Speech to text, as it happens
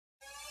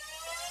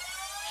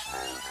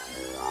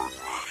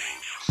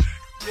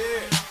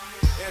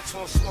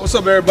What's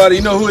up, everybody?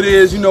 You know who it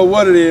is, you know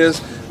what it is.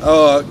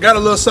 Got a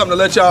little something to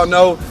let y'all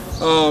know.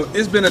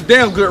 It's been a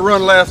damn good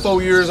run the last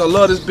 4 years. I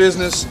love this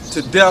business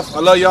to death. I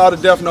love y'all to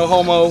death, no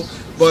homo.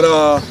 But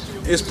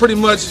it's pretty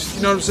much,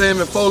 you know what I'm saying,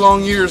 in 4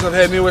 long years I've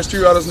had Midwest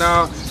Street Ryders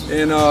now.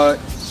 And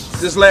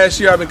this last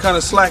year I've been kind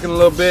of slacking a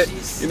little bit.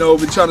 You know,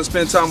 been trying to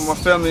spend time with my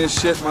family and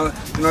shit. You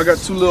know, I got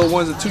 2 little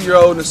ones, a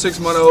 2-year-old and a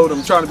 6-month-old.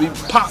 I'm trying to be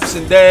pops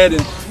and dad,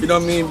 and you know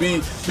what I mean,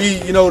 be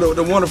you know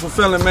the wonderful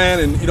family man,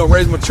 and you know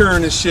raise my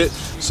children and shit.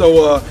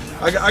 So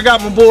I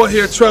got my boy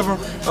here, Trevor,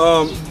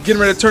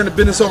 getting ready to turn the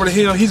business over to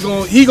him. He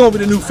gonna be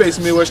the new face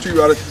of Midwest Street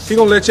Ryders. He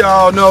gonna let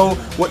y'all know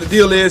what the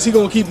deal is. He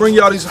gonna keep bringing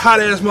y'all these hot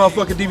ass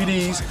motherfucking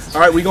DVDs.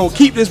 All right, we gonna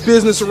keep this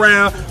business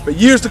around for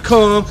years to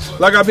come.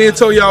 Like I've been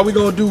told y'all, we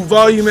gonna do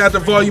volume after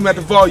volume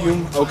after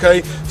volume.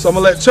 Okay, so I'm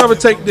gonna let Trevor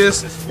take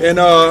this, and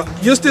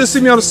you'll still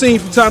see me on the scene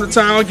from time to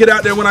time. I'll get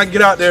out there when I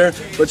get out there,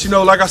 but you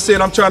know, like I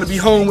said, I'm trying to be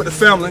home with the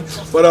family.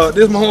 But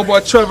this is my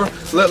homeboy Trevor.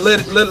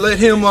 Let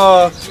him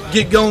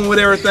get going with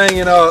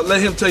everything, and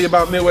let him tell you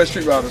about Midwest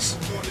Street Ryders.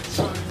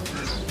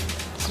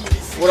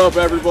 What up,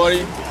 everybody?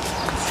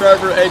 It's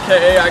Trevor,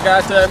 aka I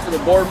Got That for the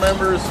board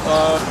members.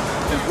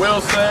 As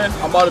Will said,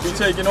 I'm about to be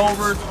taking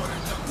over.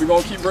 We're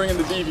gonna keep bringing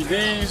the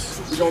DVDs.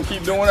 We're gonna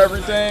keep doing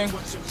everything.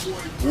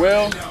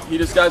 Will, he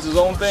just got his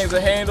own things to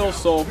handle,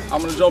 so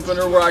I'm gonna jump in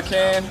there where I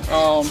can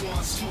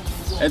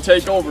and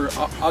take over.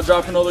 I'll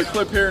drop another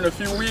clip here in a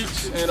few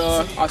weeks, and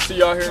I'll see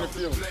y'all here in a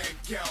few.